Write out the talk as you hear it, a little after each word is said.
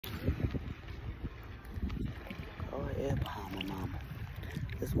Go ahead, Palmer Mama.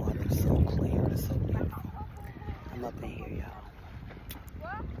 This water is so clear. It's so beautiful. I'm up in here,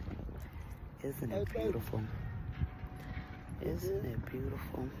 y'all. Isn't it beautiful? Isn't it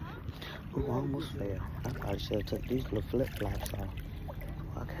beautiful? Ooh, I almost fell. I probably should have took these little flip-flops off.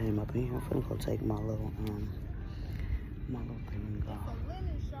 I came up in here. I'm finna go take my little thing off.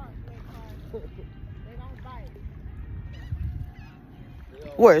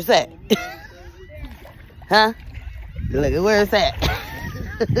 Where's that? Huh? Look at where it's at.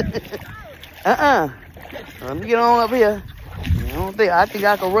 Let me get on up here. I think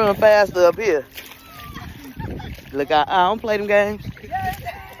I can run faster up here. Look, I don't play them games.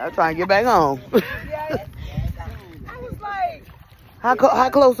 I'm trying to get back home. I was like, how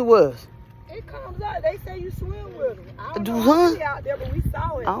close it was? It comes out. They say you swim with them. I don't know Huh? how we out there, but we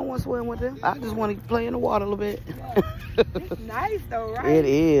saw it. I don't want to swim with them. I just want to play in the water a little bit. Yeah. It's nice though, right? It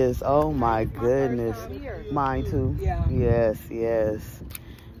is. Oh my It's my goodness. first time here. Mine too. Yeah. Yes, yes.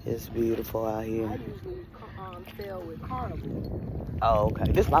 It's beautiful out here. I usually sail with Carnival. Oh,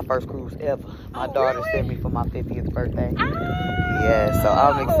 okay. This is my first cruise ever. My Oh, daughter really? sent me for my 50th birthday. Oh, Yes, so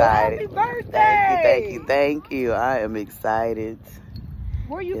I'm excited. Happy birthday! Thank you. I am excited.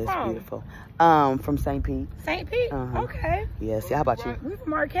 Where you It's from? beautiful. From St. Pete. St. Pete? Uh-huh. Okay. Yes. Yeah, how about you? We're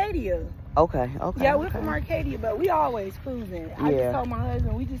from Arcadia. Okay. Yeah, we're from Arcadia, but we always cruising. I Yeah. just told my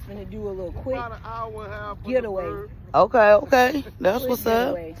husband we just finna do a little quick getaway. Okay. That's Quick what's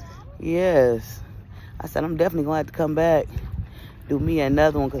up. getaway. Yes. I said I'm definitely gonna have to come back. Do me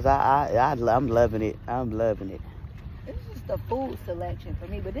another one because I'm loving it. I'm loving it. This is just the food selection for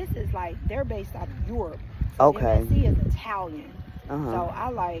me, but this is like they're based out of Europe. So Okay. MSC is Italian. Uh-huh. So I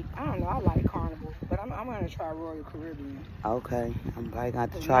like Carnival, but I'm gonna try Royal Caribbean. Okay. I'm probably gonna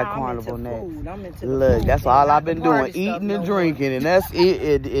have to 'Cause try now Carnival I'm into next. food. I'm into the Look, food that's thing, all not I've the been party doing, stuff eating no and more. drinking, and that's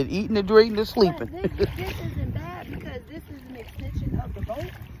it. Eating and drinking and sleeping. But this isn't bad because this is an extension of the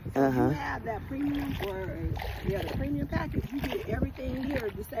boat. So if you have that premium the premium package, you get everything here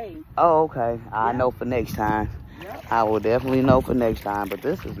the same. Oh, okay. I Yeah. know for next time. Yep. I will definitely know for next time, but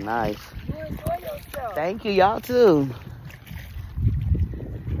this is nice. You enjoy yourself. Thank you, y'all too.